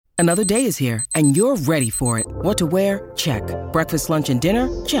Another day is here, and you're ready for it. What to wear? Check. Breakfast, lunch, and dinner?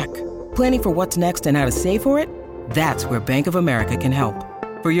 Check. Planning for what's next and how to save for it? That's where Bank of America can help.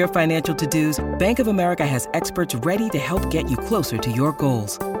 For your financial to-dos, Bank of America has experts ready to help get you closer to your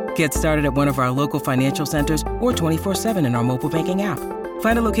goals. Get started at one of our local financial centers or 24/7 in our mobile banking app.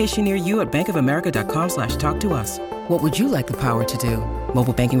 Find a location near you at bankofamerica.com/talktous. What would you like the power to do?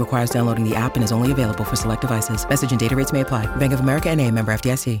 Mobile banking requires downloading the app and is only available for select devices. Message and data rates may apply. Bank of America N.A., member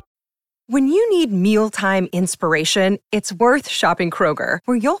FDIC. When you need mealtime inspiration, it's worth shopping Kroger,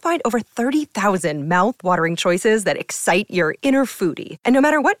 where you'll find over 30,000 mouth-watering choices that excite your inner foodie. And no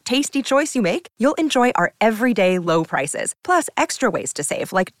matter what tasty choice you make, you'll enjoy our everyday low prices, plus extra ways to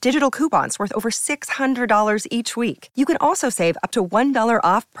save, like digital coupons worth over $600 each week. You can also save up to $1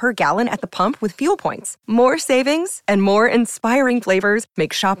 off per gallon at the pump with fuel points. More savings and more inspiring flavors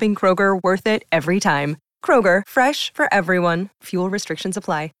make shopping Kroger worth it every time. Kroger, fresh for everyone. Fuel restrictions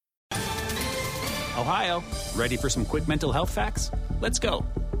apply. Ohio, ready for some quick mental health facts? Let's go.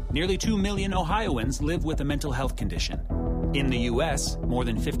 Nearly 2 million Ohioans live with a mental health condition. In the U.S., more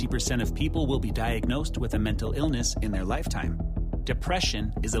than 50% of people will be diagnosed with a mental illness in their lifetime.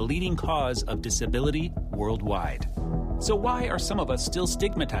 Depression is a leading cause of disability worldwide. So why are some of us still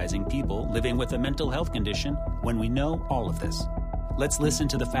stigmatizing people living with a mental health condition when we know all of this? Let's listen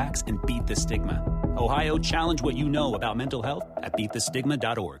to the facts and beat the stigma. Ohio, challenge what you know about mental health at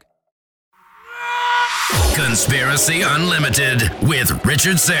beatthestigma.org. Conspiracy Unlimited with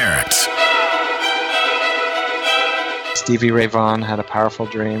Richard Syrett. Stevie Ray Vaughan had a powerful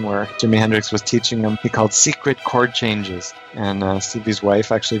dream where Jimi Hendrix was teaching him, he called secret chord changes. And Stevie's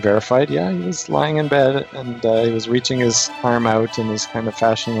wife actually verified, he was lying in bed and he was reaching his arm out in this kind of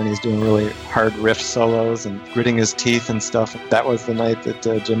fashion when he's doing really hard riff solos and gritting his teeth and stuff. That was the night that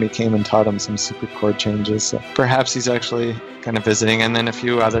Jimmy came and taught him some secret chord changes. So perhaps he's actually kind of visiting. And then a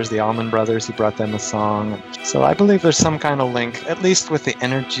few others, the Allman Brothers, he brought them a song. So I believe there's some kind of link, at least with the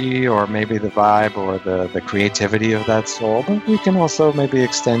energy or maybe the vibe or the creativity of that soul. But we can also maybe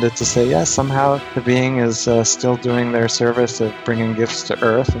extend it to say, yes, somehow the being is still doing their service of bringing gifts to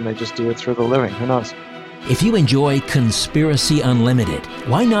Earth, and they just do it through the living. Who knows? If you enjoy Conspiracy Unlimited,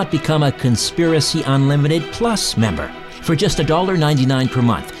 why not become a Conspiracy Unlimited Plus member? For just $1.99 per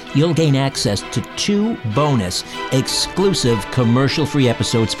month, you'll gain access to 2 bonus, exclusive commercial-free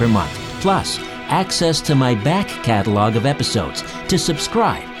episodes per month, plus access to my back catalog of episodes. To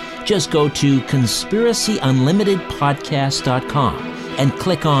subscribe, just go to conspiracyunlimitedpodcast.com and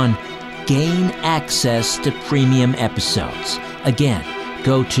click on Gain Access to Premium Episodes. Again,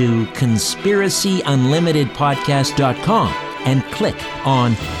 go to conspiracyunlimitedpodcast.com and click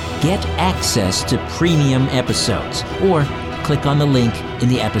on Get Access to Premium Episodes, or click on the link in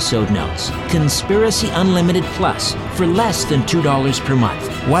the episode notes. Conspiracy Unlimited Plus for less than $2 per month.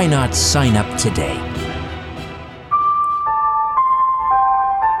 Why not sign up today?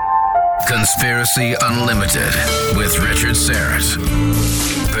 Conspiracy Unlimited with Richard Syrett.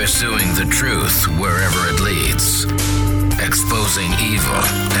 Pursuing the truth wherever it leads. Exposing evil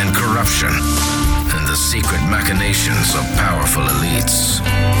and corruption and the secret machinations of powerful elites.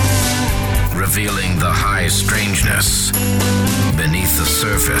 Revealing the high strangeness beneath the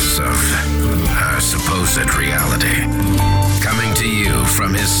surface of our supposed reality. Coming to you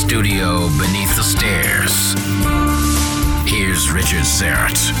from his studio beneath the stairs. Here's Richard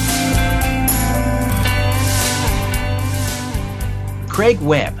Syrett. Craig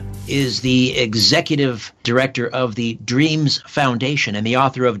Webb is the executive director of the Dreams Foundation and the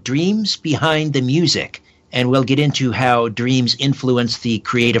author of Dreams Behind the Music. And we'll get into how dreams influence the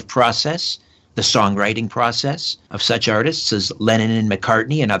creative process, the songwriting process of such artists as Lennon and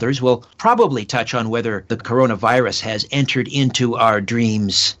McCartney and others. We'll probably touch on whether the coronavirus has entered into our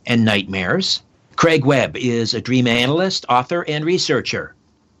dreams and nightmares. Craig Webb is a dream analyst, author, and researcher.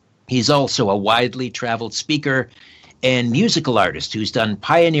 He's also a widely traveled speaker and musical artist who's done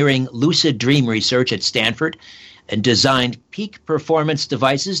pioneering lucid dream research at Stanford and designed peak performance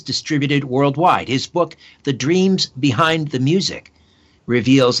devices distributed worldwide. His book, The Dreams Behind the Music,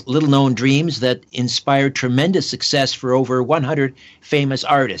 reveals little-known dreams that inspired tremendous success for over 100 famous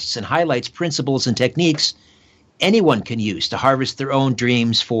artists and highlights principles and techniques anyone can use to harvest their own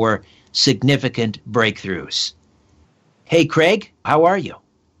dreams for significant breakthroughs. Hey, Craig, how are you?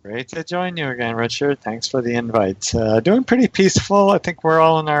 Great to join you again, Richard. Thanks for the invite. Doing pretty peaceful. I think we're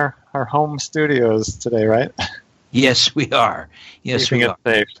all in our home studios today, right? Yes, we are. Yes, Keeping we are.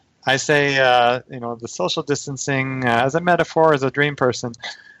 Safe. I say, the social distancing, as a metaphor, as a dream person,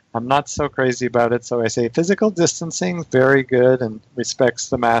 I'm not so crazy about it. So I say physical distancing is very good and respects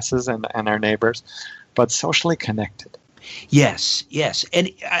the masses and our neighbors, but socially connected. Yes, yes. And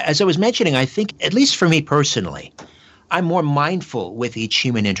as I was mentioning, I think, at least for me personally, I'm more mindful with each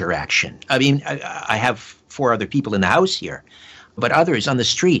human interaction. I mean, I have 4 other people in the house here, but others on the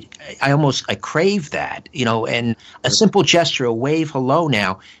street, I crave that, and a simple gesture, a wave hello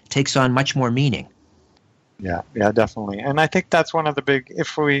now takes on much more meaning. Yeah, definitely. And I think that's one of the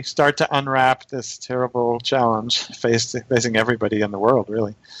if we start to unwrap this terrible challenge facing everybody in the world,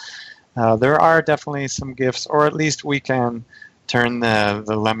 really, there are definitely some gifts, or at least we can turn the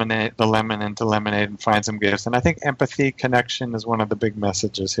lemon into lemonade and find some gifts. And I think empathy, connection is one of the big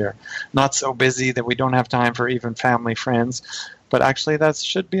messages here. Not so busy that we don't have time for even family, friends, but actually that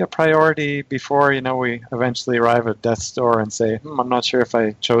should be a priority before, we eventually arrive at death's door and say, I'm not sure if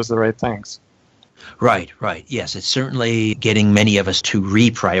I chose the right things. Right. Yes, it's certainly getting many of us to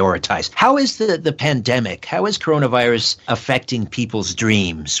reprioritize. How is the pandemic, how is coronavirus affecting people's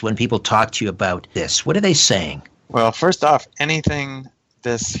dreams when people talk to you about this? What are they saying? Well, first off, anything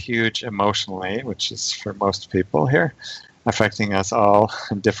this huge emotionally, which is for most people here, affecting us all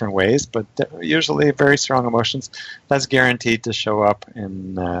in different ways, but usually very strong emotions, that's guaranteed to show up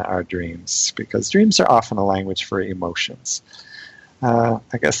in our dreams, because dreams are often a language for emotions. I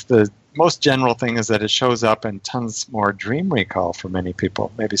guess the most general thing is that it shows up in tons more dream recall for many people.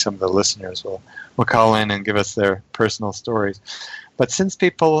 Maybe some of the listeners will call in and give us their personal stories. But since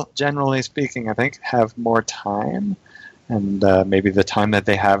people, generally speaking, I think, have more time, and maybe the time that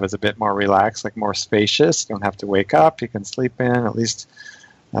they have is a bit more relaxed, like more spacious, you don't have to wake up, you can sleep in, at least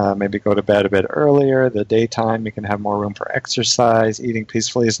maybe go to bed a bit earlier. The daytime, you can have more room for exercise, eating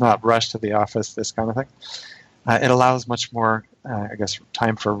peacefully, it's not rushed to the office, this kind of thing. It allows much more,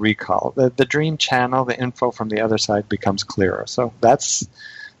 time for recall. The dream channel, the info from the other side becomes clearer. So that's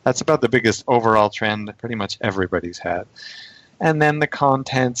about the biggest overall trend that pretty much everybody's had. And then the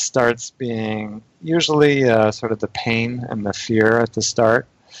content starts being usually sort of the pain and the fear at the start.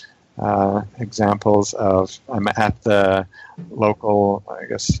 Examples of, I'm at the local,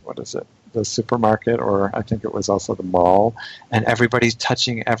 the supermarket, or I think it was also the mall, and everybody's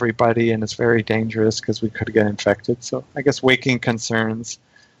touching everybody, and it's very dangerous because we could get infected. So I guess waking concerns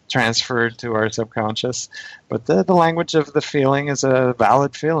transferred to our subconscious. But the language of the feeling is a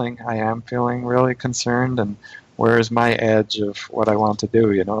valid feeling. I am feeling really concerned, and where is my edge of what I want to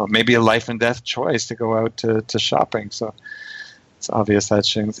do? Maybe a life and death choice to go out to shopping. So it's obvious that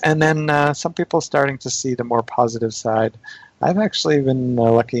things. And then some people starting to see the more positive side. I've actually been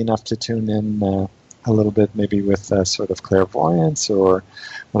lucky enough to tune in a little bit, maybe with sort of clairvoyance, or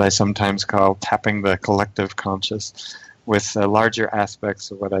what I sometimes call tapping the collective conscious, with larger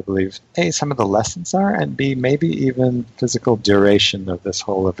aspects of what I believe, A, some of the lessons are, and B, maybe even physical duration of this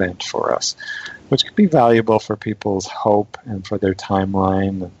whole event for us, which could be valuable for people's hope and for their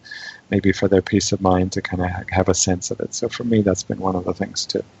timeline, and maybe for their peace of mind to kind of have a sense of it. So for me, that's been one of the things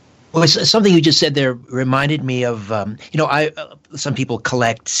too. Well, something you just said there reminded me of, some people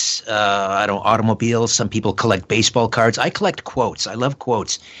collect, automobiles. Some people collect baseball cards. I collect quotes. I love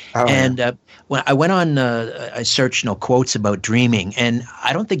quotes. Oh, and when I went on, I searched, quotes about dreaming, and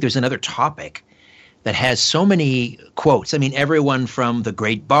I don't think there's another topic that has so many quotes. I mean, everyone from the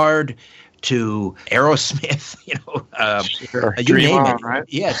Great Bard to Aerosmith, sure. You Dream name on, it. Right?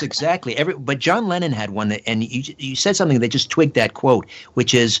 Yes, exactly. But John Lennon had one, and you said something that just twigged that quote,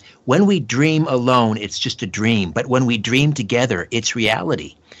 which is, when we dream alone, it's just a dream. But when we dream together, it's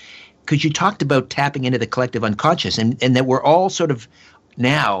reality. Because you talked about tapping into the collective unconscious, and that we're all sort of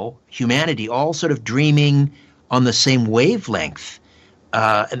now, humanity, all sort of dreaming on the same wavelength.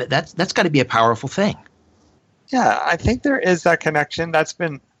 And that's got to be a powerful thing. Yeah, I think there is that connection.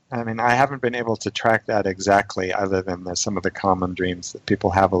 I haven't been able to track that exactly, other than some of the common dreams that people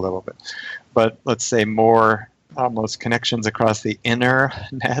have a little bit. But let's say more almost connections across the inner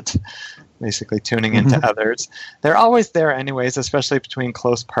net, basically tuning into others. They're always there anyways, especially between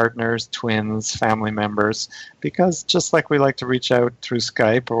close partners, twins, family members, because just like we like to reach out through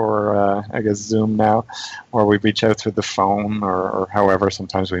Skype or Zoom now, or we reach out through the phone, or however,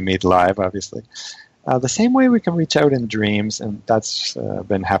 sometimes we meet live, obviously. The same way we can reach out in dreams, and that's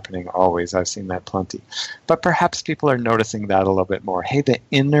been happening always. I've seen that plenty. But perhaps people are noticing that a little bit more. Hey, the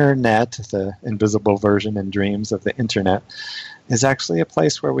internet, the invisible version in dreams of the internet, is actually a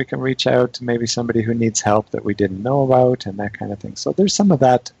place where we can reach out to maybe somebody who needs help that we didn't know about, and that kind of thing. So there's some of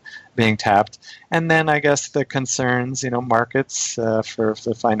that being tapped. And then I guess the concerns, markets for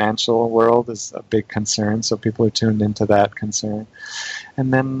the financial world is a big concern, so people are tuned into that concern.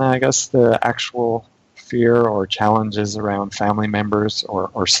 And then I guess the actual fear or challenges around family members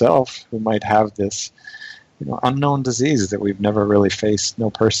or self who might have this unknown disease that we've never really faced. No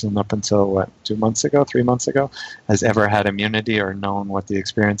person up until, 3 months ago, has ever had immunity or known what the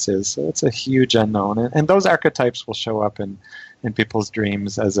experience is. So it's a huge unknown. And those archetypes will show up in people's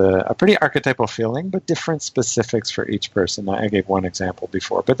dreams as a pretty archetypal feeling, but different specifics for each person. I gave one example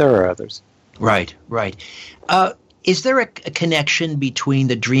before, but there are others. Right. Is there a connection between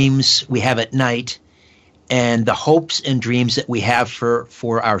the dreams we have at night and the hopes and dreams that we have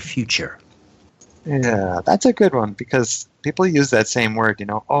for our future? Yeah, that's a good one, because people use that same word,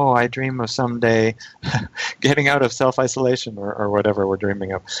 I dream of someday getting out of self-isolation or whatever we're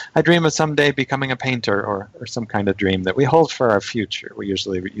dreaming of. I dream of someday becoming a painter or some kind of dream that we hold for our future. We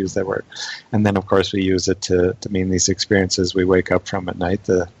usually use that word. And then, of course, we use it to mean these experiences we wake up from at night,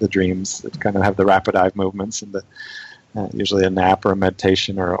 the dreams that kind of have the rapid eye movements and usually a nap or a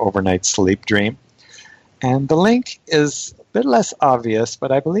meditation or an overnight sleep dream. And the link is a bit less obvious,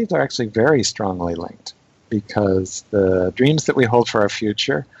 but I believe they're actually very strongly linked, because the dreams that we hold for our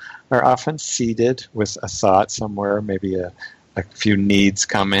future are often seeded with a thought somewhere. Maybe a few needs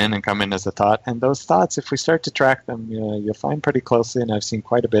come in as a thought. And those thoughts, if we start to track them, you'll find pretty closely, and I've seen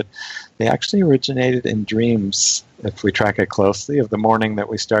quite a bit, they actually originated in dreams, if we track it closely, of the morning that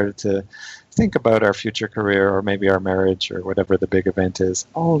we started to think about our future career or maybe our marriage or whatever the big event is.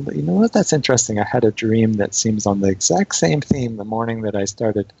 Oh, you know what? That's interesting. I had a dream that seems on the exact same theme the morning that I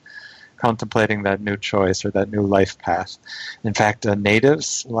started contemplating that new choice or that new life path. In fact,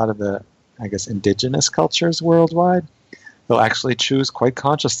 natives, a lot of the, indigenous cultures worldwide, they'll actually choose quite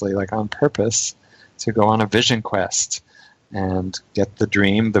consciously, like on purpose, to go on a vision quest and get the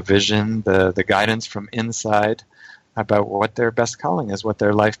dream, the vision, the guidance from inside about what their best calling is, what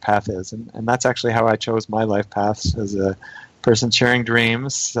their life path is. And that's actually how I chose my life path, as a person sharing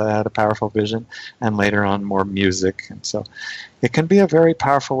dreams. I had a powerful vision, and later on more music. And so it can be a very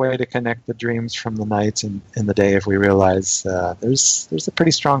powerful way to connect the dreams from the night and in the day if we realize there's a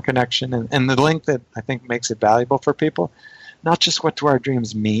pretty strong connection. And the link that I think makes it valuable for people, not just what do our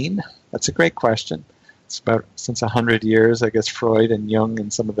dreams mean. That's a great question. It's about since 100 years, I guess Freud and Jung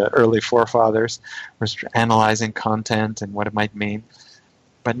and some of the early forefathers were analyzing content and what it might mean.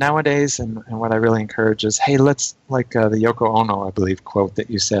 But nowadays, and what I really encourage is, hey, let's, like the Yoko Ono, I believe, quote that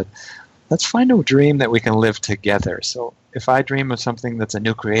you said, let's find a dream that we can live together. So if I dream of something that's a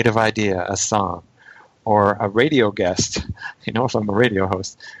new creative idea, a song, or a radio guest, if I'm a radio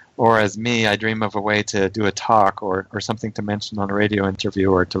host, or as me, I dream of a way to do a talk or something to mention on a radio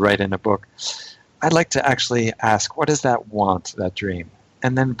interview or to write in a book, I'd like to actually ask, what does that want, that dream?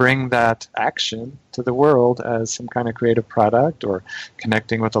 And then bring that action to the world as some kind of creative product or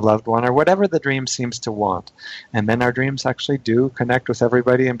connecting with a loved one or whatever the dream seems to want. And then our dreams actually do connect with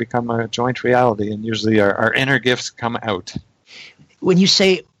everybody and become a joint reality. And usually our inner gifts come out. When you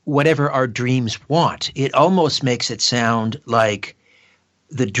say whatever our dreams want, it almost makes it sound like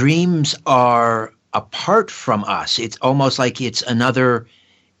the dreams are apart from us. It's almost like it's another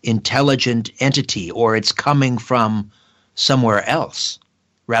intelligent entity, or it's coming from somewhere else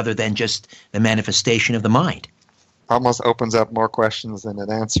rather than just the manifestation of the mind. Almost opens up more questions than it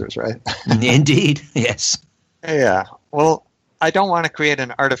answers, right? Indeed, yes. Yeah. Well, I don't want to create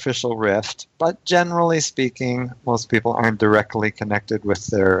an artificial rift, but generally speaking, most people aren't directly connected with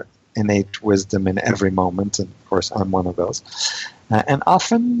their innate wisdom in every moment, and of course I'm one of those. And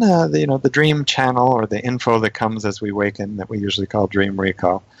often, the dream channel or the info that comes as we waken, that we usually call dream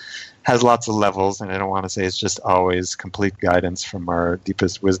recall, has lots of levels, and I don't want to say it's just always complete guidance from our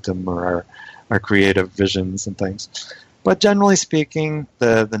deepest wisdom or our creative visions and things. But generally speaking,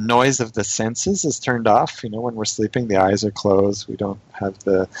 the noise of the senses is turned off. When we're sleeping, the eyes are closed. We don't have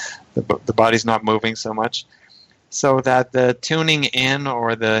the body's not moving so much. So that the tuning in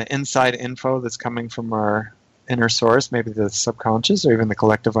or the inside info that's coming from our inner source, maybe the subconscious or even the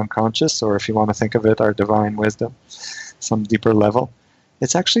collective unconscious, or if you want to think of it, our divine wisdom, some deeper level,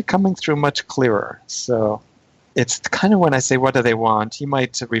 it's actually coming through much clearer. So it's kind of when I say, what do they want? You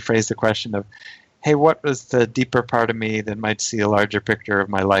might rephrase the question of, hey, what was the deeper part of me that might see a larger picture of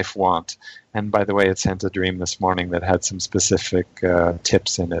my life want? And by the way, it sent a dream this morning that had some specific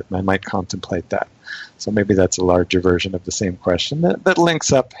tips in it, and I might contemplate that. So maybe that's a larger version of the same question that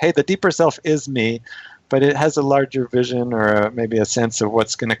links up, hey, the deeper self is me, but it has a larger vision or maybe a sense of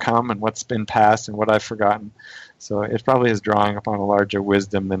what's going to come and what's been past and what I've forgotten. So it probably is drawing upon a larger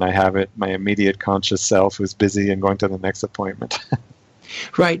wisdom than I have it, my immediate conscious self who's busy and going to the next appointment.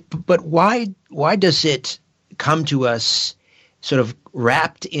 Right. But why does it come to us sort of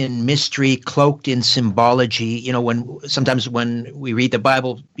wrapped in mystery, cloaked in symbology? Sometimes when we read the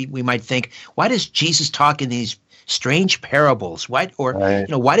Bible, we might think, why does Jesus talk in these strange parables? Why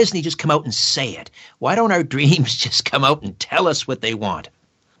doesn't he just come out and say it? Why don't our dreams just come out and tell us what they want?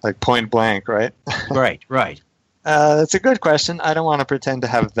 Like point blank, right? Right. That's a good question. I don't want to pretend to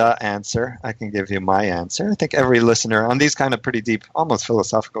have the answer. I can give you my answer. I think every listener on these kind of pretty deep, almost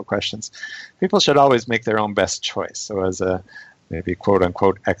philosophical questions, people should always make their own best choice. So as a maybe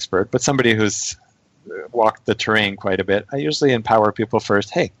quote-unquote expert, but somebody who's walked the terrain quite a bit, I usually empower people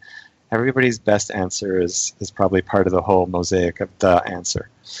first. Hey, everybody's best answer is probably part of the whole mosaic of the answer.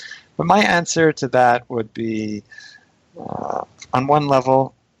 But my answer to that would be, on one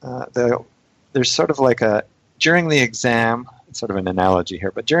level, there's sort of like during the exam, it's sort of an analogy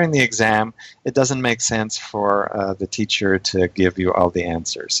here, but during the exam, it doesn't make sense for the teacher to give you all the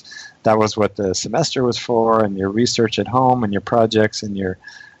answers. That was what the semester was for, and your research at home, and your projects, and your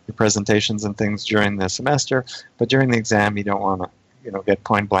presentations and things during the semester. But during the exam, you don't want to, get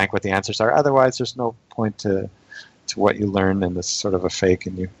point blank what the answers are. Otherwise, there's no point to what you learned, and it's sort of a fake,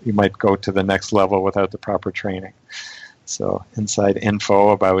 and you might go to the next level without the proper training. So inside info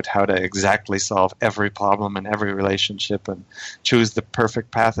about how to exactly solve every problem in every relationship and choose the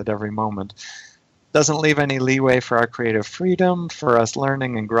perfect path at every moment doesn't leave any leeway for our creative freedom, for us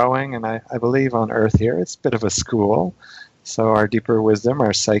learning and growing. And I believe on Earth here, it's a bit of a school. So our deeper wisdom,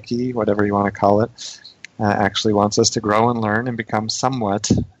 our psyche, whatever you want to call it, actually wants us to grow and learn and become somewhat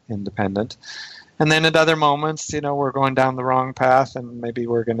independent. And then at other moments, we're going down the wrong path, and maybe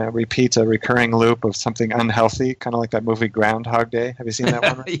we're going to repeat a recurring loop of something unhealthy, kind of like that movie Groundhog Day. Have you seen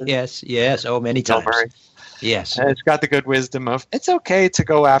that one? Yes. Oh, many times. Yes. And it's got the good wisdom of, it's okay to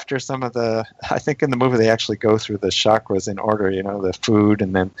go after some of I think in the movie they actually go through the chakras in order, the food,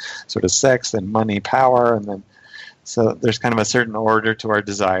 and then sort of sex, then money, power, and then, so there's kind of a certain order to our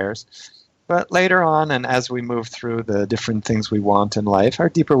desires. But later on, and as we move through the different things we want in life, our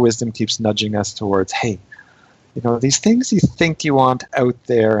deeper wisdom keeps nudging us towards, hey, these things you think you want out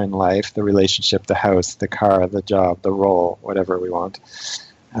there in life, the relationship, the house, the car, the job, the role, whatever we want,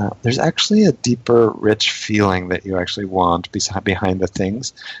 there's actually a deeper, rich feeling that you actually want behind the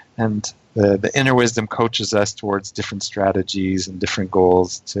things. And the inner wisdom coaches us towards different strategies and different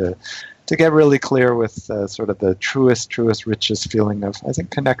goals to get really clear with sort of the truest, richest feeling of, I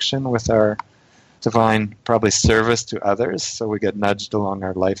think, connection with our divine, probably service to others, so we get nudged along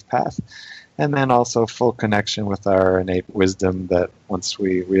our life path. And then also full connection with our innate wisdom that once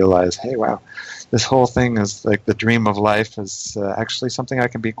we realize, hey, wow, this whole thing is like the dream of life is actually something I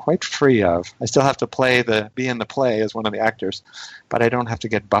can be quite free of. I still have to be in the play as one of the actors, but I don't have to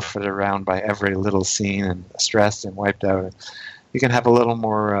get buffeted around by every little scene and stressed and wiped out. You can have a little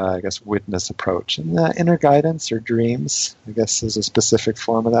more, witness approach. And inner guidance or dreams, I guess, is a specific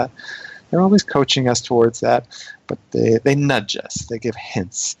form of that. They're always coaching us towards that, but they nudge us. They give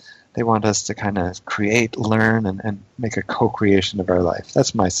hints. They want us to kind of create, learn, and make a co-creation of our life.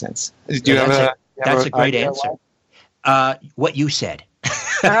 That's my sense. Do you have that's a great answer. What you said.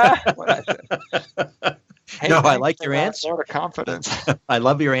 Hey, no, I like your answer. Sort of confidence. I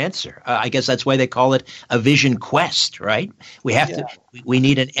love your answer. I guess that's why they call it a vision quest, right? We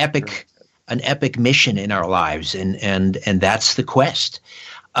need an epic mission in our lives, and that's the quest.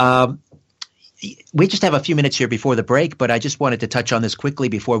 We just have a few minutes here before the break, but I just wanted to touch on this quickly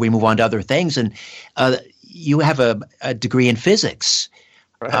before we move on to other things. And you have a degree in physics.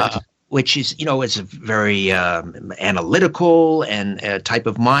 Right. Which is, is a very analytical and type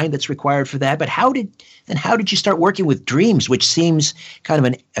of mind that's required for that. But how did you start working with dreams, which seems kind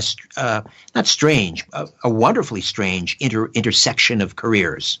of not strange, a wonderfully strange intersection of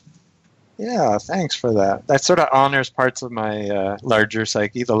careers? Yeah, thanks for that. That sort of honors parts of my larger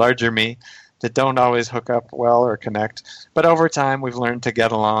psyche, the larger me, that don't always hook up well or connect. But over time, we've learned to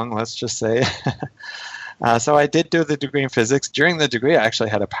get along, let's just say. So I did do the degree in physics. During the degree, I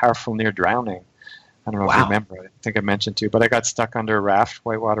actually had a powerful near drowning. I don't know if you remember. I think I mentioned to you, but I got stuck under a raft,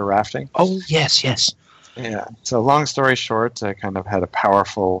 whitewater rafting. Oh, yes. Yeah. So long story short, I kind of had a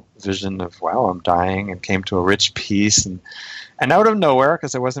powerful vision of, wow, I'm dying, and came to a rich peace. And out of nowhere,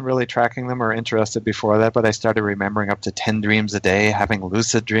 because I wasn't really tracking them or interested before that, but I started remembering up to 10 dreams a day, having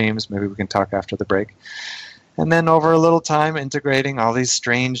lucid dreams. Maybe we can talk after the break. And then over a little time, integrating all these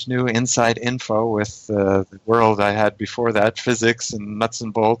strange new inside info with the world I had before that, physics and nuts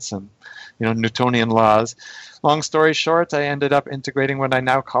and bolts and Newtonian laws. Long story short, I ended up integrating what I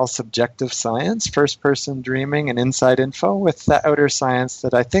now call subjective science, first-person dreaming and inside info, with the outer science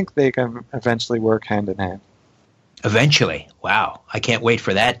that I think they can eventually work hand in hand. Eventually? Wow. I can't wait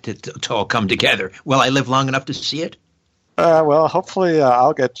for that to all come together. Will I live long enough to see it? Well, hopefully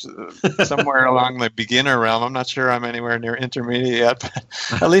I'll get somewhere along the beginner realm. I'm not sure I'm anywhere near intermediate yet,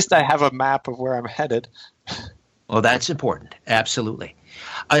 but at least I have a map of where I'm headed. Well, that's important. Absolutely.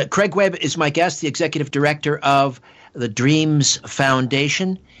 Craig Webb is my guest, the executive director of the Dreams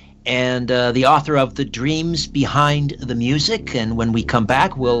Foundation and the author of The Dreams Behind the Music. And when we come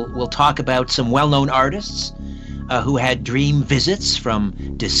back, we'll talk about some well-known artists who had dream visits from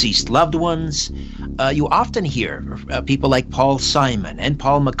deceased loved ones. You often hear people like Paul Simon and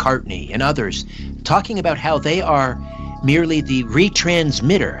Paul McCartney and others talking about how they are merely the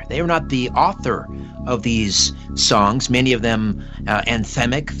retransmitter. They are not the author of these songs, many of them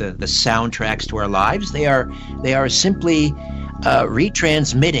anthemic, the soundtracks to our lives. They are simply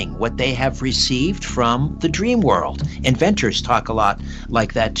retransmitting what they have received from the dream world. Inventors talk a lot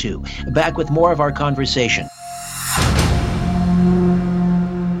like that too. Back with more of our conversation.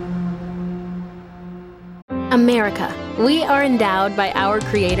 America. We are endowed by our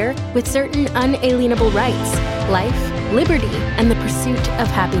Creator with certain unalienable rights: life, liberty, and the pursuit of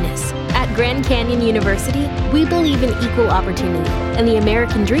happiness. At Grand Canyon University, we believe in equal opportunity, and the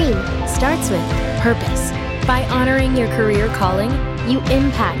American dream starts with purpose. By honoring your career calling, you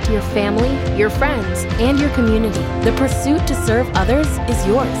impact your family, your friends, and your community. The pursuit to serve others is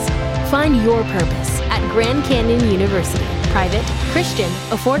yours. Find your purpose at Grand Canyon University. Private, Christian,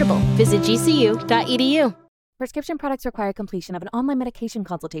 affordable. Visit gcu.edu. Prescription products require completion of an online medication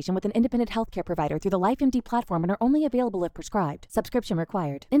consultation with an independent healthcare provider through the LifeMD platform and are only available if prescribed. Subscription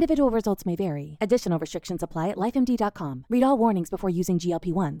required. Individual results may vary. Additional restrictions apply at lifemd.com. Read all warnings before using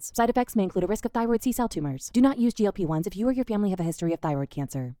GLP-1s. Side effects may include a risk of thyroid C-cell tumors. Do not use GLP-1s if you or your family have a history of thyroid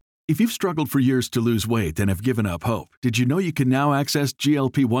cancer. If you've struggled for years to lose weight and have given up hope, did you know you can now access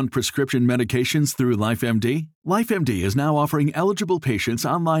GLP-1 prescription medications through LifeMD? LifeMD is now offering eligible patients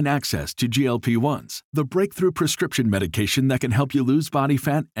online access to GLP-1s, the breakthrough prescription medication that can help you lose body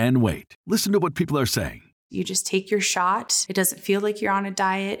fat and weight. Listen to what people are saying. You just take your shot. It doesn't feel like you're on a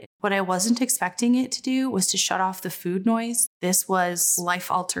diet. What I wasn't expecting it to do was to shut off the food noise. This was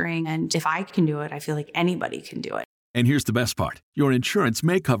life-altering, and if I can do it, I feel like anybody can do it. And here's the best part. Your insurance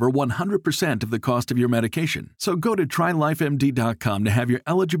may cover 100% of the cost of your medication. So go to TryLifeMD.com to have your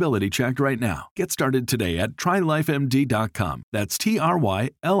eligibility checked right now. Get started today at TryLifeMD.com. That's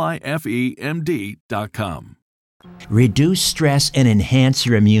TryLifeMD.com. Reduce stress and enhance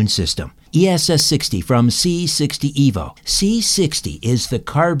your immune system. ESS60 from C60 Evo. C60 is the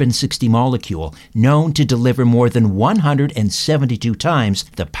carbon-60 molecule known to deliver more than 172 times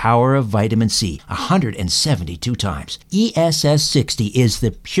the power of vitamin C. 172 times. ESS60 is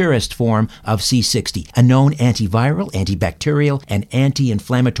the purest form of C60, a known antiviral, antibacterial, and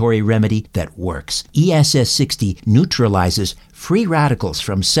anti-inflammatory remedy that works. ESS60 neutralizes free radicals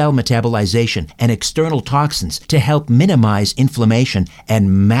from cell metabolization and external toxins to help minimize inflammation and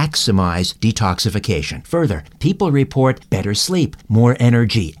maximize detoxification. Further, people report better sleep, more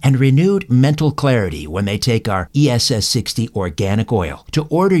energy, and renewed mental clarity when they take our ESS60 organic oil. To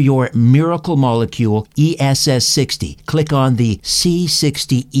order your miracle molecule ESS60, click on the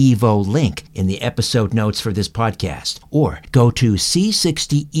C60 Evo link in the episode notes for this podcast, or go to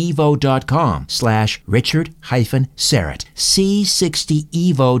c60evo.com/Richard-Serrett.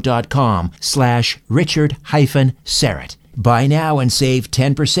 c60evo.com/Richard-Serrett. Buy now and save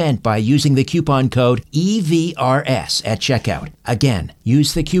 10% by using the coupon code EVRS at checkout. Again,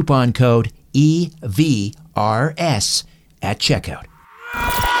 use the coupon code EVRS at checkout.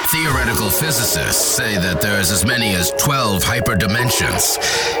 Theoretical physicists say that there's as many as 12 hyperdimensions.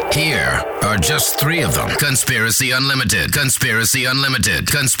 Here are just 3 of them. Conspiracy Unlimited, Conspiracy Unlimited,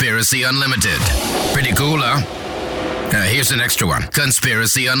 Conspiracy Unlimited. Pretty cool, huh? Here's an extra one.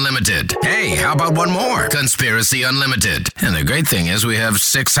 Conspiracy Unlimited. Hey, how about one more? Conspiracy Unlimited. And the great thing is we have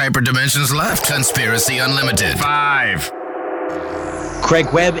 6 hyperdimensions left. Conspiracy Unlimited. 5.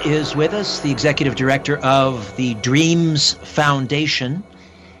 Craig Webb is with us, the executive director of the Dreams Foundation.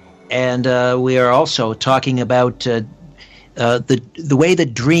 And we are also talking about the way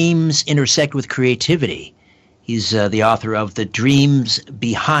that dreams intersect with creativity. He's the author of The Dreams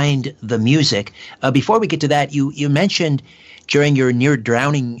Behind the Music. Before we get to that, you mentioned during your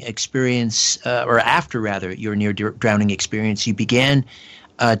near-drowning experience, or after, rather, your near-drowning experience, you began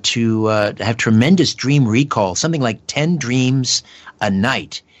to have tremendous dream recall, something like 10 dreams a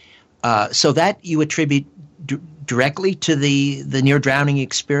night. So that you attribute directly to the near-drowning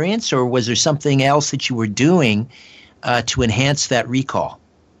experience, or was there something else that you were doing to enhance that recall?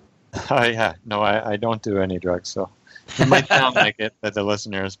 Yeah, no, I don't do any drugs, so it might sound like it to the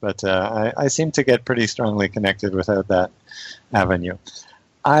listeners, but I seem to get pretty strongly connected without that avenue.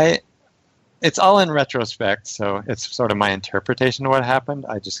 It's all in retrospect, so it's sort of my interpretation of what happened.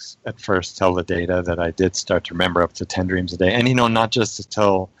 I just at first tell the data that I did start to remember up to 10 dreams a day, and not just to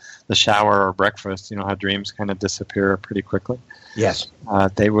tell the shower or breakfast, you know how dreams kind of disappear pretty quickly. Yes.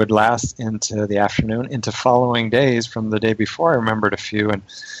 They would last into the afternoon, into following days from the day before. I remembered a few. And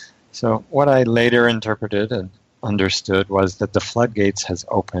so what I later interpreted and understood was that the floodgates has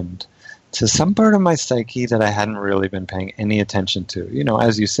opened to some part of my psyche that I hadn't really been paying any attention to. You know,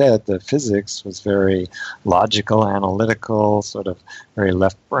 as you said, the physics was very logical, analytical, sort of very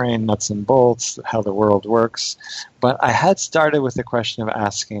left brain, nuts and bolts, how the world works. But I had started with the question of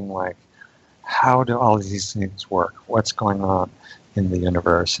asking, like, how do all these things work? What's going on in the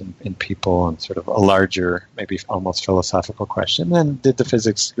universe and in people, and sort of a larger, maybe almost philosophical question? Then did the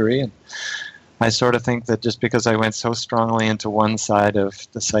physics degree, and I sort of think that just because I went so strongly into one side of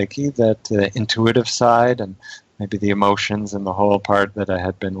the psyche, that the intuitive side and maybe the emotions and the whole part that I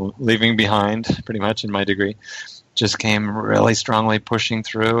had been leaving behind pretty much in my degree just came really strongly pushing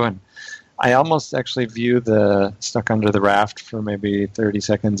through. And I almost actually view the stuck under the raft for maybe 30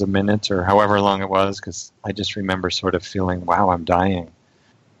 seconds, a minute, or however long it was, because I just remember sort of feeling, wow, I'm dying.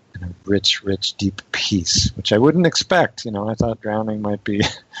 And a rich, rich, deep peace, which I wouldn't expect. You know, I thought drowning might be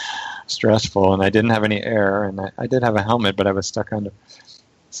stressful, and I didn't have any air, and I did have a helmet, but I was stuck under.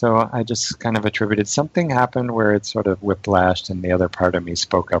 So I just kind of attributed something happened where it sort of whiplashed, and the other part of me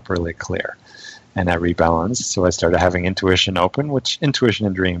spoke up really clear, and I rebalanced. So I started having intuition open, which intuition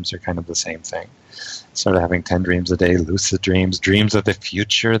and dreams are kind of the same thing. Started having 10 dreams a day, lucid dreams, dreams of the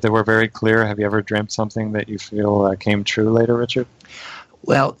future that were very clear. Have you ever dreamt something that you feel came true later, Richard?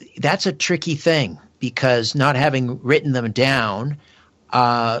 Well, that's a tricky thing, because not having written them down,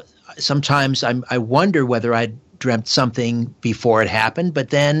 sometimes I wonder whether I dreamt something before it happened, but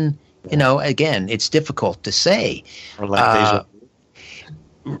then, you know, again, it's difficult to say. Or like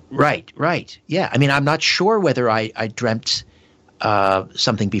Right. Yeah. I mean, I'm not sure whether I dreamt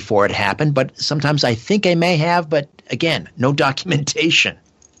something before it happened, but sometimes I think I may have, but again, no documentation.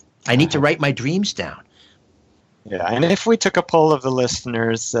 I need to write my dreams down. Yeah, and if we took a poll of the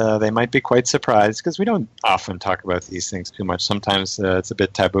listeners, they might be quite surprised, because we don't often talk about these things too much. Sometimes it's a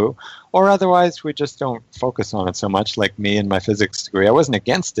bit taboo, or otherwise we just don't focus on it so much, like me and my physics degree. I wasn't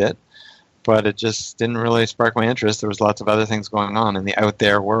against it, but it just didn't really spark my interest. There was lots of other things going on in the out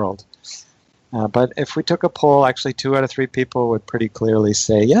there world. But if we took a poll, actually 2 out of 3 people would pretty clearly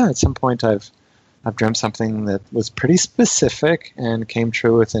say, yeah, at some point I've dreamt something that was pretty specific and came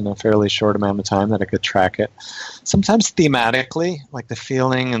true within a fairly short amount of time that I could track it. Sometimes thematically, like the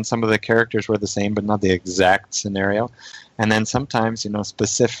feeling and some of the characters were the same, but not the exact scenario. And then sometimes, you know,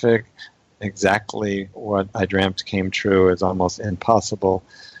 specific, exactly what I dreamt came true is almost impossible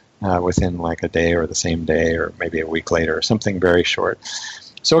within like a day or the same day or maybe a week later or something very short.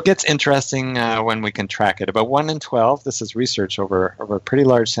 So it gets interesting when we can track it. About 1 in 12, this is research over a pretty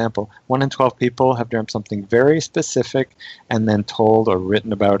large sample, 1 in 12 people have dreamt something very specific and then told or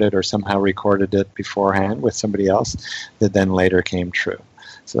written about it or somehow recorded it beforehand with somebody else that then later came true.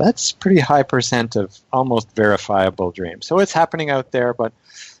 So that's pretty high percent of almost verifiable dreams. So it's happening out there, but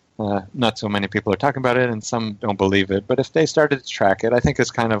not so many people are talking about it, and some don't believe it. But if they started to track it, I think it's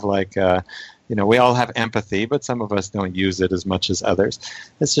kind of like, you know, we all have empathy, but some of us don't use it as much as others.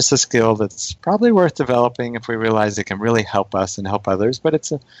 It's just a skill that's probably worth developing if we realize it can really help us and help others. But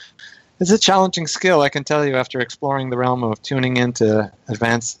it's a challenging skill, I can tell you, after exploring the realm of tuning into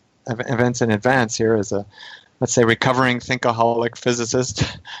events in advance here as a, let's say, recovering thinkaholic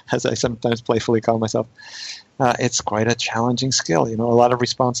physicist, as I sometimes playfully call myself. It's quite a challenging skill. You know, a lot of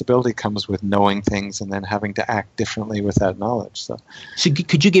responsibility comes with knowing things and then having to act differently with that knowledge. So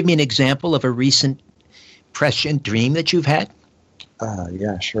could you give me an example of a recent prescient dream that you've had?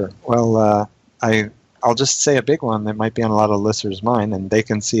 Yeah, sure. Well, I'll just say a big one that might be on a lot of listeners' mind, and they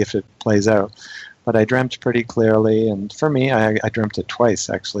can see if it plays out. But I dreamt pretty clearly, and for me, I dreamt it twice,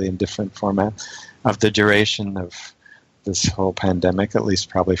 actually, in different formats, of the duration of this whole pandemic, at least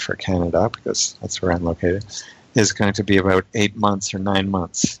probably for Canada, because that's where I'm located, is going to be about 8 months or 9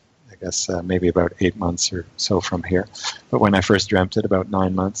 months. I guess maybe about 8 months or so from here. But when I first dreamt it, about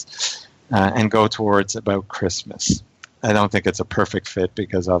 9 months, and go towards about Christmas. I don't think it's a perfect fit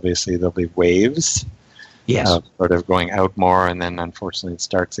because obviously there'll be waves. Yes. Sort of going out more, and then unfortunately it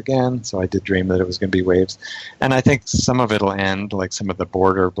starts again. So I did dream that it was going to be waves. And I think some of it will end, like some of the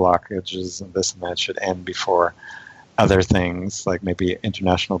border blockages and this and that should end before other things, like maybe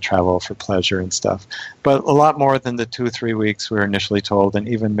international travel for pleasure and stuff. But a lot more than the 2-3 weeks we were initially told, and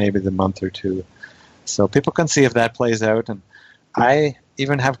even maybe the month or two. So people can see if that plays out. And I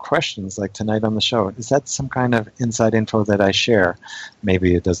even have questions like tonight on the show. Is that some kind of inside info that I share?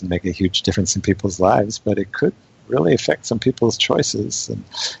 Maybe it doesn't make a huge difference in people's lives, but it could really affect some people's choices, and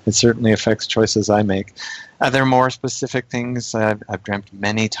it certainly affects choices I make. Are there more specific things I've dreamt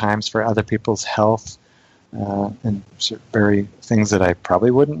many times for other people's health, and very things that I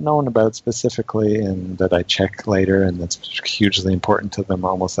probably wouldn't known about specifically, and that I check later, and that's hugely important to them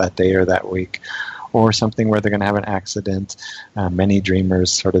almost that day or that week. Or something where they're going to have an accident. Many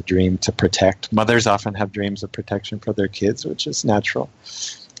dreamers sort of dream to protect. Mothers often have dreams of protection for their kids, which is natural.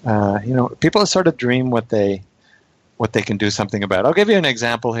 People sort of dream what they can do something about. I'll give you an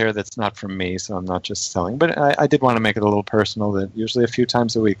example here that's not from me, so I'm not just telling. But I did want to make it a little personal, that usually a few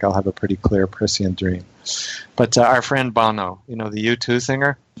times a week I'll have a pretty clear, prescient dream. But our friend Bono, the U2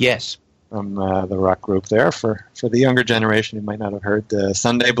 singer? Yes. From the rock group there. For the younger generation, you might not have heard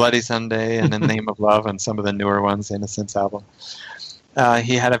Sunday, Bloody Sunday, and In the Name of Love, and some of the newer ones, Innocence album.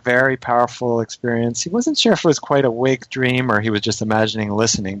 He had a very powerful experience. He wasn't sure if it was quite a wake dream or he was just imagining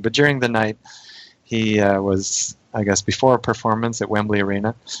listening, but during the night, he was, I guess, before a performance at Wembley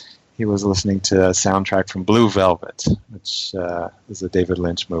Arena, he was listening to a soundtrack from Blue Velvet, which is a David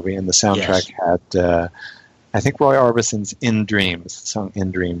Lynch movie, and the soundtrack had... I think Roy Orbison's In Dreams, the song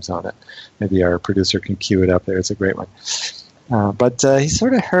In Dreams on it. Maybe our producer can cue it up there. It's a great one. But he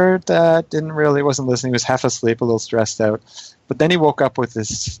sort of heard that, wasn't listening. He was half asleep, a little stressed out. But then he woke up with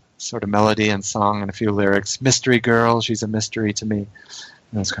this sort of melody and song and a few lyrics. Mystery girl, she's a mystery to me. And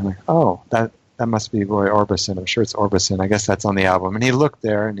I was kind of like, oh, that must be Roy Orbison. I'm sure it's Orbison. I guess that's on the album. And he looked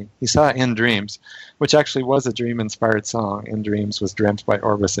there and he saw In Dreams, which actually was a dream-inspired song. In Dreams was dreamt by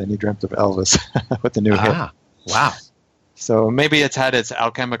Orbison. He dreamt of Elvis with the new hit. Wow. So maybe it's had its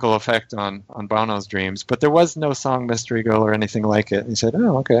alchemical effect on Bono's dreams, but there was no song Mystery Girl or anything like it. He said,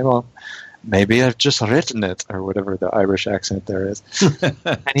 oh, okay, well, maybe I've just written it, or whatever the Irish accent there is.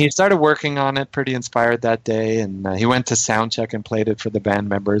 And he started working on it, pretty inspired that day, and he went to soundcheck and played it for the band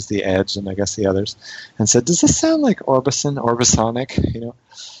members, The Edge, and I guess the others, and said, does this sound like Orbison, Orbisonic,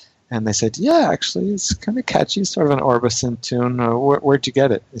 And they said, yeah, actually, it's kind of catchy, sort of an Orbison tune. Where'd you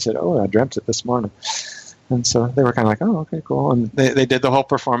get it? He said, oh, I dreamt it this morning. And so they were kind of like, oh, okay, cool. And they did the whole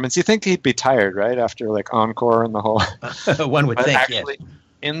performance. You think he'd be tired, right, after like encore and the whole... One would think, actually, yes.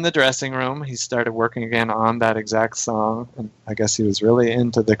 In the dressing room, he started working again on that exact song. And I guess he was really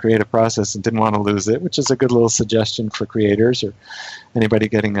into the creative process and didn't want to lose it, which is a good little suggestion for creators or anybody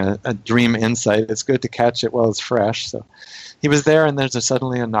getting a dream insight. It's good to catch it while it's fresh. So he was there, and there's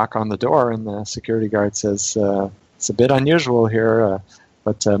suddenly a knock on the door, and the security guard says, it's a bit unusual here,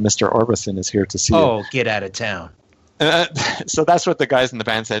 but Mr. Orbison is here to see you. Oh, get out of town. So that's what the guys in the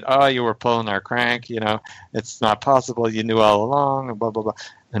band said. Oh, you were pulling our crank, it's not possible. You knew all along, and blah, blah, blah.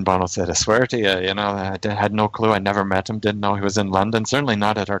 And Bono said, I swear to you, I had no clue. I never met him, didn't know he was in London, certainly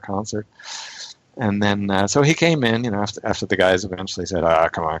not at our concert. And then, so he came in, after the guys eventually said,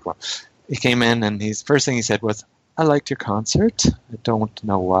 come on. He came in, and first thing he said was, I liked your concert. I don't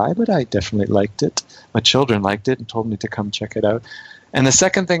know why, but I definitely liked it. My children liked it and told me to come check it out. And the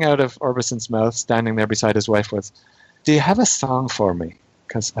second thing out of Orbison's mouth, standing there beside his wife, was, do you have a song for me?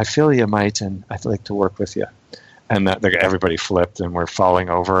 Because I feel you might, and I'd like to work with you. And everybody flipped, and we're falling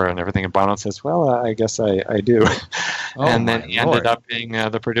over and everything. And Bono says, well, I guess I do. Oh, and then he ended up being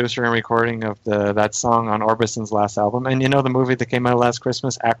the producer and recording of that song on Orbison's last album. And the movie that came out last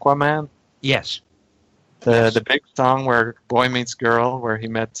Christmas, Aquaman? Yes. The big song where boy meets girl, where he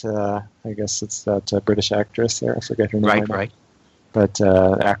met, I guess it's that British actress there. I forget her name. Right. But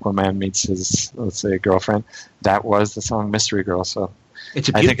Aquaman meets his, let's say, girlfriend. That was the song Mystery Girl. So it's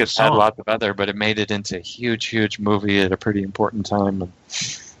a I think it's song. had lots of other, but it made it into a huge, huge movie at a pretty important time. And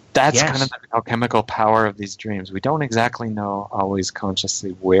that's kind of the alchemical power of these dreams. We don't exactly know always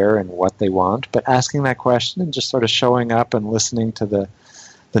consciously where and what they want, but asking that question and just sort of showing up and listening to the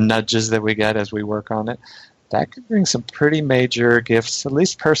nudges that we get as we work on it, that could bring some pretty major gifts, at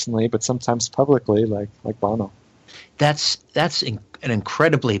least personally, but sometimes publicly, like Bono. That's an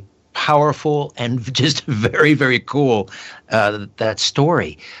incredibly powerful and just very, very cool that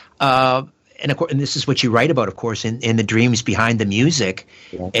story. And this is what you write about, of course, in the dreams behind the music.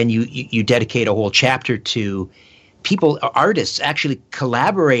 Yeah. And you dedicate a whole chapter to people, artists, actually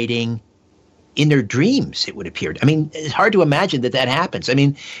collaborating in their dreams, it would appear. I mean, it's hard to imagine that happens. I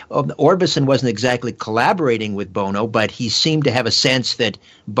mean, Orbison wasn't exactly collaborating with Bono, but he seemed to have a sense that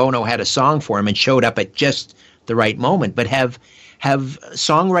Bono had a song for him and showed up at just the right moment. But have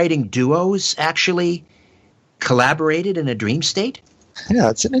songwriting duos actually collaborated in a dream state? Yeah,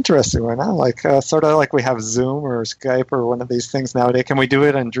 it's an interesting one. Huh? Like sort of like we have Zoom or Skype or one of these things nowadays. Can we do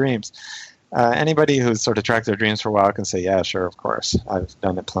it in dreams? Anybody who's sort of tracked their dreams for a while can say, yeah, sure, of course. I've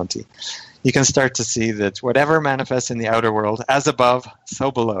done it plenty. You can start to see that whatever manifests in the outer world, as above,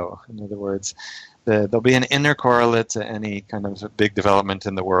 so below. In other words, There'll be an inner correlate to any kind of big development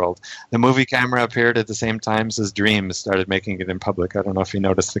in the world. The movie camera appeared at the same time as dreams started making it in public. I don't know if you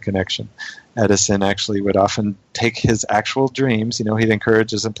noticed the connection. Edison actually would often take his actual dreams. He'd encourage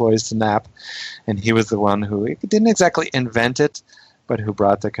his employees to nap, and he was the one who didn't exactly invent it, but who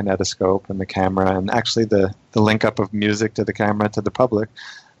brought the kinetoscope and the camera and actually the link up of music to the camera to the public.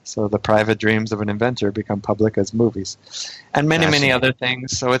 So the private dreams of an inventor become public as movies. And many other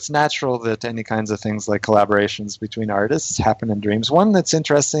things. So it's natural that any kinds of things like collaborations between artists happen in dreams. One that's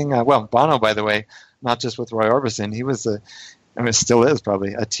interesting, Bono, by the way, not just with Roy Orbison, he was still is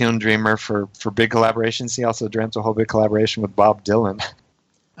probably a tune dreamer for big collaborations. He also dreamt a whole big collaboration with Bob Dylan.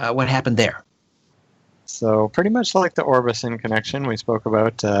 What happened there? So pretty much like the Orbison connection we spoke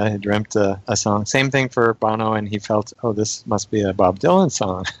about, he dreamt a song. Same thing for Bono, and he felt, this must be a Bob Dylan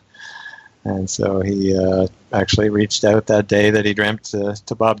song. And so he actually reached out that day that he dreamt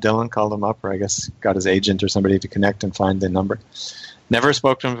to Bob Dylan, called him up, or I guess got his agent or somebody to connect and find the number. Never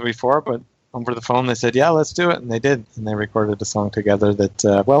spoke to him before, but over the phone they said, yeah, let's do it. And they did. And they recorded a song together that,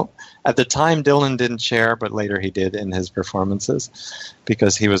 at the time Dylan didn't share, but later he did in his performances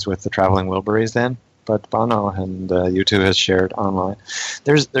because he was with the Traveling Wilburys then. But Bono and U2 has shared online.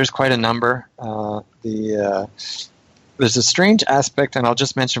 There's quite a number. There's a strange aspect, and I'll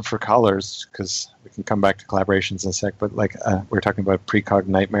just mention for callers because we can come back to collaborations in a sec. But we're talking about precog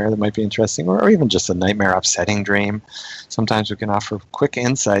nightmare that might be interesting, or even just a nightmare upsetting dream. Sometimes we can offer quick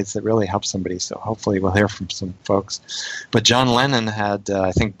insights that really help somebody. So hopefully we'll hear from some folks. But John Lennon had,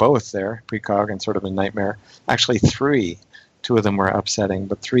 I think, both there, precog and sort of a nightmare. Actually, 3. 2 of them were upsetting,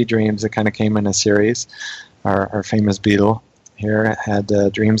 but 3 dreams that kind of came in a series. Our famous Beatle here had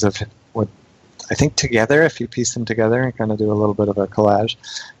dreams of what I think together, if you piece them together and kind of do a little bit of a collage,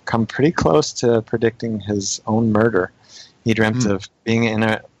 come pretty close to predicting his own murder. He dreamt of being in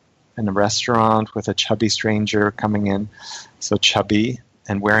a restaurant with a chubby stranger coming in, so chubby,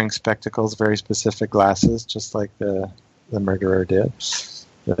 and wearing spectacles, very specific glasses, just like the murderer did.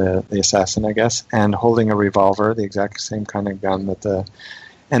 The assassin, I guess, and holding a revolver, the exact same kind of gun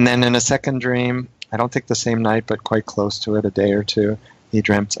and then in a second dream, I don't think the same night, but quite close to it, a day or two, he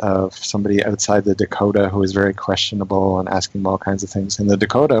dreamt of somebody outside the Dakota who was very questionable and asking him all kinds of things. And the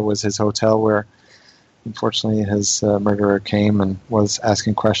Dakota was his hotel where, unfortunately, his murderer came and was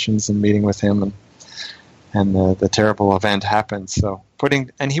asking questions and meeting with him, and the terrible event happened. So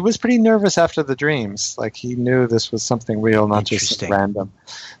and he was pretty nervous after the dreams. Like he knew this was something real, not just random.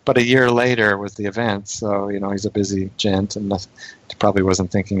 But a year later was the event, so he's a busy gent and probably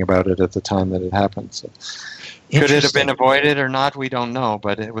wasn't thinking about it at the time that it happened. So could it have been avoided or not? We don't know,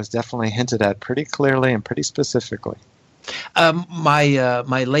 but it was definitely hinted at pretty clearly and pretty specifically.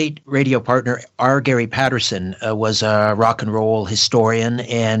 My late radio partner, R. Gary Patterson, was a rock and roll historian,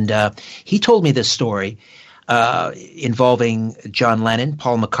 and he told me this story involving John Lennon,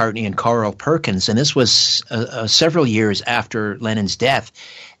 Paul McCartney, and Carl Perkins. And this was several years after Lennon's death.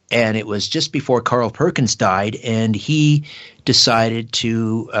 And it was just before Carl Perkins died, and he decided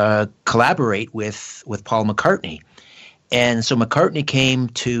to collaborate with Paul McCartney. And so McCartney came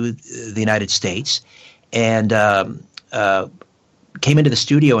to the United States and came into the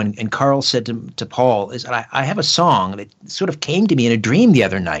studio, and Carl said to Paul, I have a song that sort of came to me in a dream the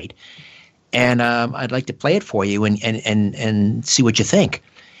other night. And I'd like to play it for you and see what you think.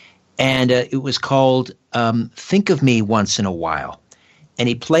 And it was called Think of Me Once in a While. And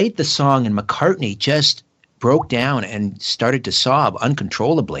he played the song, and McCartney just broke down and started to sob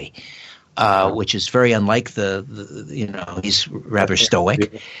uncontrollably, which is very unlike he's rather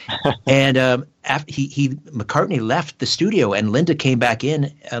stoic. And after McCartney left the studio, and Linda came back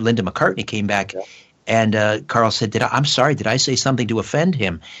in. Linda McCartney came back, and Carl said, I'm sorry, did I say something to offend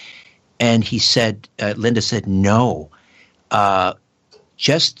him? And he said, Linda said, no.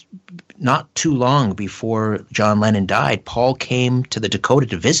 Just not too long before John Lennon died, Paul came to the Dakota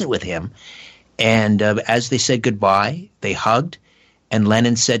to visit with him. And as they said goodbye, they hugged. And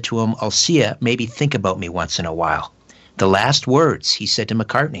Lennon said to him, I'll see ya. Maybe think about me once in a while. The last words he said to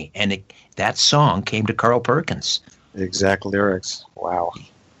McCartney. And that song came to Carl Perkins. The exact lyrics. Wow.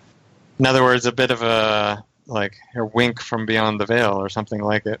 In other words, a bit of a wink from beyond the veil or something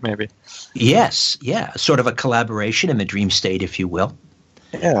like it, maybe. Yes, yeah. Sort of a collaboration in the dream state, if you will.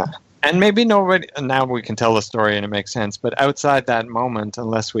 Yeah. And maybe nobody, now we can tell the story and it makes sense, but outside that moment,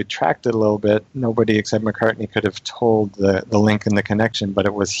 unless we tracked it a little bit, nobody except McCartney could have told the link and the connection, but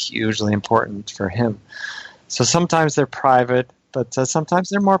it was hugely important for him. So sometimes they're private, but sometimes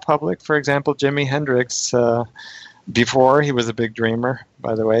they're more public. For example, Jimi Hendrix, before he was a big dreamer,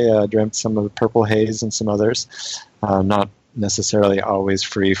 by the way, dreamt some of the Purple Haze and some others. Not necessarily always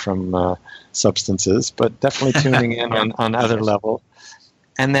free from substances, but definitely tuning in on other level.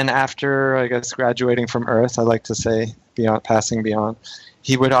 And then after, I guess, graduating from Earth, I like to say, passing beyond,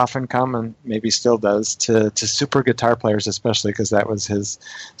 he would often come, and maybe still does, to super guitar players especially, because that was his.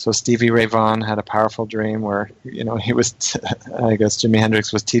 So Stevie Ray Vaughan had a powerful dream where, he was, I guess Jimi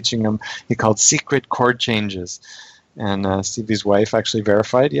Hendrix was teaching him, he called secret chord changes. And Stevie's wife actually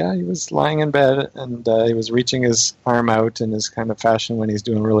verified, he was lying in bed, and he was reaching his arm out in his kind of fashion when he's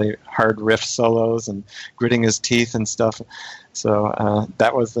doing really hard riff solos and gritting his teeth and stuff. So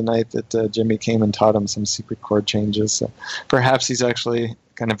that was the night that Jimmy came and taught him some secret chord changes. So perhaps he's actually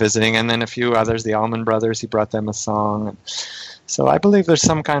kind of visiting. And then a few others, the Allman Brothers, he brought them a song. And so I believe there's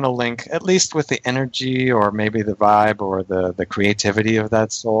some kind of link, at least with the energy or maybe the vibe or the creativity of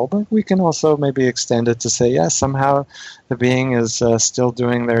that soul. But we can also maybe extend it to say, somehow the being is still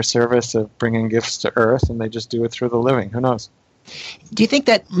doing their service of bringing gifts to Earth, and they just do it through the living. Who knows? Do you think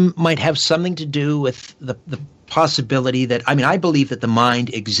that might have something to do with the possibility that, I believe that the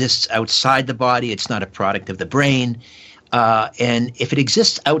mind exists outside the body. It's not a product of the brain. And if it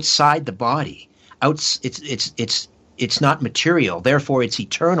exists outside the body, it's not material. Therefore, it's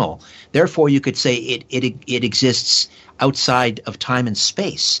eternal. Therefore, you could say it exists outside of time and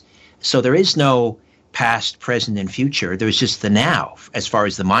space. So there is no past, present, and future. There's just the now, as far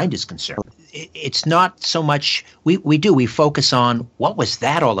as the mind is concerned. It's not so much we focus on what was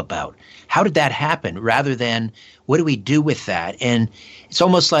that all about? How did that happen? Rather than what do we do with that? And it's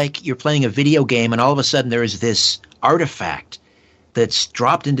almost like you're playing a video game, and all of a sudden there is this artifact that's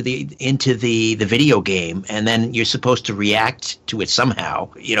dropped into the video game, and then you're supposed to react to it somehow.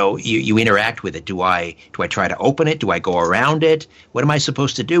 You interact with it. Do I try to open it? Do I go around it? What am I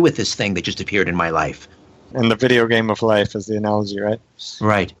supposed to do with this thing that just appeared in my life? And the video game of life is the analogy, right?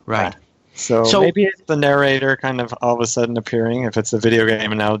 Right. So maybe it's the narrator kind of all of a sudden appearing, if it's a video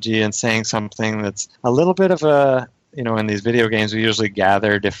game analogy, and saying something that's a little bit of a, in these video games, we usually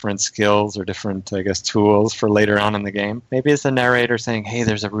gather different skills or different, I guess, tools for later on in the game. Maybe it's the narrator saying, hey,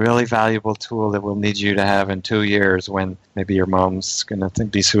 there's a really valuable tool that we'll need you to have in 2 years when maybe your mom's going to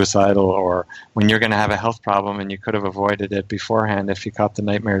be suicidal, or when you're going to have a health problem and you could have avoided it beforehand if you caught the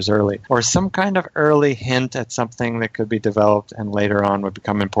nightmares early. Or some kind of early hint at something that could be developed and later on would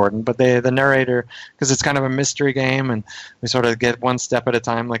become important. But the narrator, because it's kind of a mystery game and we sort of get one step at a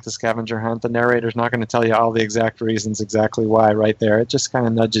time like the scavenger hunt, the narrator's not going to tell you all the exact reasons exactly why right there. It just kind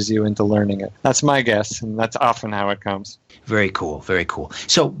of nudges you into learning it. That's my guess, and that's often how it comes. Very cool, very cool.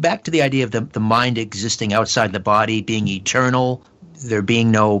 So back to the idea of the mind existing outside the body, being eternal, there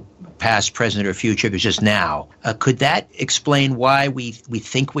being no past, present, or future, there's just now. Could that explain why we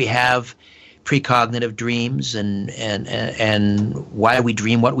think we have precognitive dreams and why we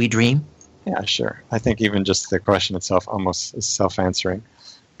dream what we dream? Yeah, sure. I think even just the question itself almost is self-answering,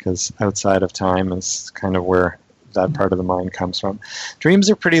 because outside of time is kind of where that part of the mind comes from. Dreams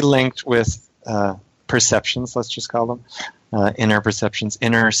are pretty linked with perceptions, let's just call them, inner perceptions,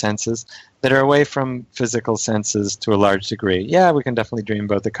 inner senses that are away from physical senses to a large degree. Yeah, we can definitely dream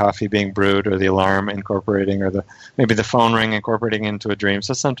about the coffee being brewed or the alarm incorporating, or maybe the phone ring incorporating into a dream.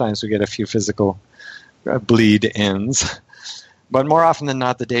 So sometimes we get a few physical bleed-ins. But more often than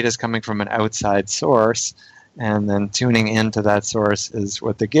not, the data is coming from an outside source, and then tuning into that source is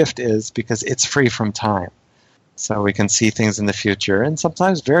what the gift is, because it's free from time. So we can see things in the future, and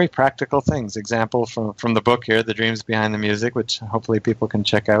sometimes very practical things. Example from the book here, The Dreams Behind the Music, which hopefully people can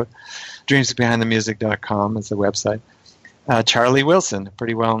check out. DreamsBehindTheMusic.com is the website. Charlie Wilson,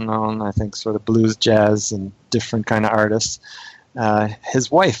 pretty well-known, I think, sort of blues, jazz, and different kind of artist.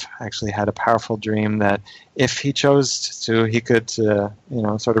 His wife actually had a powerful dream that if he chose to, he could,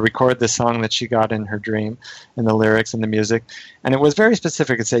 sort of record the song that she got in her dream, and the lyrics and the music. And it was very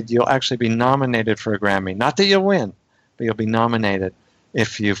specific. It said, you'll actually be nominated for a Grammy. Not that you'll win, but you'll be nominated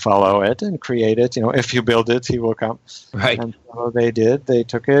if you follow it and create it. If you build it, he will come. Right. And so they did. They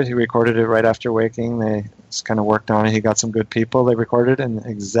took it. He recorded it right after waking. They just kind of worked on it. He got some good people. They recorded it, and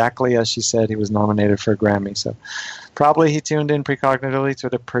exactly as she said, he was nominated for a Grammy. So probably he tuned in precognitively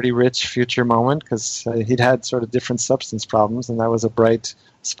to a pretty rich future moment, because he'd had sort of different substance problems, and that was a bright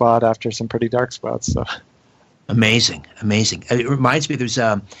spot after some pretty dark spots. So amazing. It reminds me, there's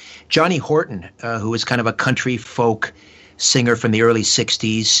Johnny Horton, who was kind of a country folk singer from the early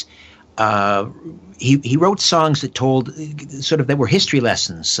 60s. He wrote songs that told that were history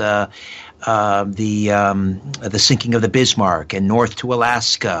lessons. The sinking of the Bismarck and North to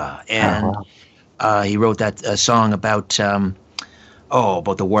Alaska, and he wrote that song about the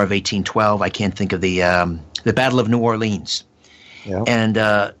War of 1812. I can't think of the Battle of New Orleans. Yeah.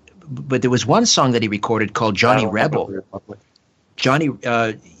 And but there was one song that he recorded called Johnny Rebel.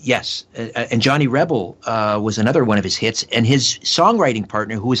 Yes. And Johnny Rebel was another one of his hits. And his songwriting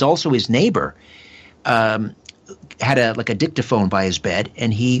partner, who was also his neighbor, had a dictaphone by his bed.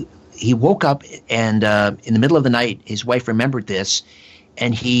 And he woke up, and in the middle of the night, his wife remembered this,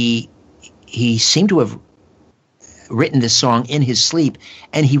 and he seemed to have written this song in his sleep,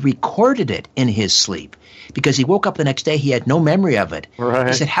 and he recorded it in his sleep. Because he woke up the next day, he had no memory of it. Right.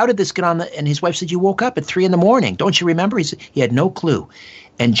 He said, "How did this get on?" And his wife said, "You woke up at 3 a.m. Don't you remember?" He said he had no clue.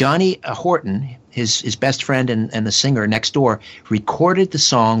 And Johnny Horton, his best friend and the singer next door, recorded the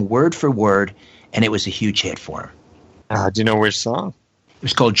song word for word, and it was a huge hit for him. Do you know which song? It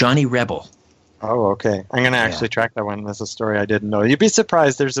was called Johnny Rebel. Oh, okay. I'm going to actually track that one. That's a story I didn't know. You'd be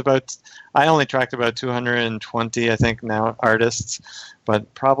surprised. I only tracked about 220, I think, now artists,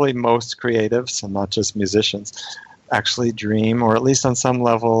 but probably most creatives and not just musicians actually dream, or at least on some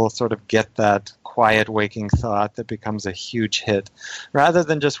level sort of get that quiet waking thought that becomes a huge hit, rather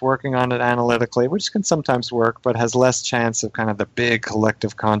than just working on it analytically, which can sometimes work, but has less chance of kind of the big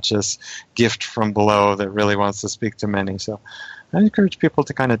collective conscious gift from below that really wants to speak to many. So I encourage people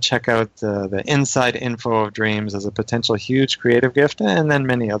to kind of check out the inside info of dreams as a potential huge creative gift, and then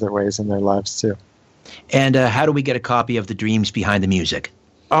many other ways in their lives too. And how do we get a copy of the Dreams Behind the Music?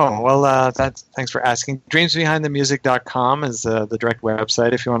 Oh, well, thanks for asking. DreamsBehindTheMusic.com is the direct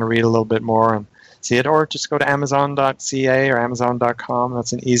website if you want to read a little bit more and see it, or just go to Amazon.ca or Amazon.com.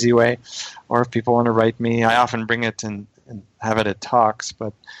 That's an easy way. Or if people want to write me, I often bring it and have it at talks,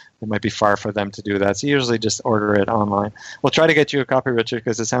 but it might be far for them to do that. So usually just order it online. We'll try to get you a copy, Richard,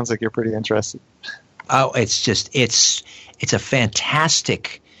 because it sounds like you're pretty interested. Oh, it's a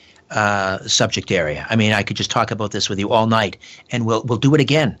fantastic subject area. I mean, I could just talk about this with you all night, and we'll do it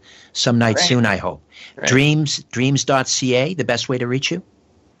again some night soon, I hope. Right. Dreams.ca, the best way to reach you?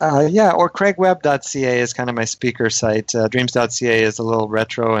 Or CraigWebb.ca is kind of my speaker site. Dreams.ca is a little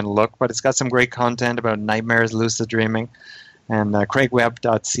retro in look, but it's got some great content about nightmares, lucid dreaming. And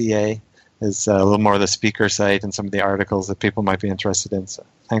CraigWebb.ca is a little more of the speaker site and some of the articles that people might be interested in. So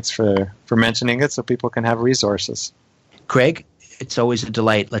thanks for mentioning it so people can have resources. Craig, it's always a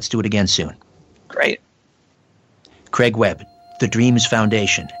delight. Let's do it again soon. Great. Craig Webb, The Dreams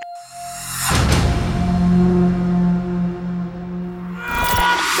Foundation.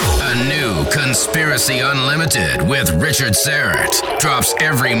 A new Conspiracy Unlimited with Richard Syrett drops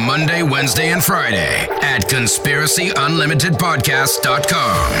every Monday, Wednesday, and Friday at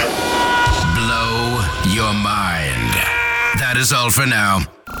conspiracyunlimitedpodcast.com. Blow your mind. That is all for now.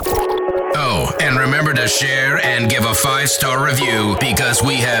 Oh, and remember to share and give a 5-star review, because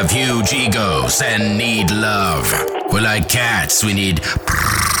we have huge egos and need love. We're like cats. We need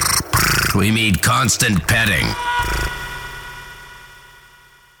constant petting.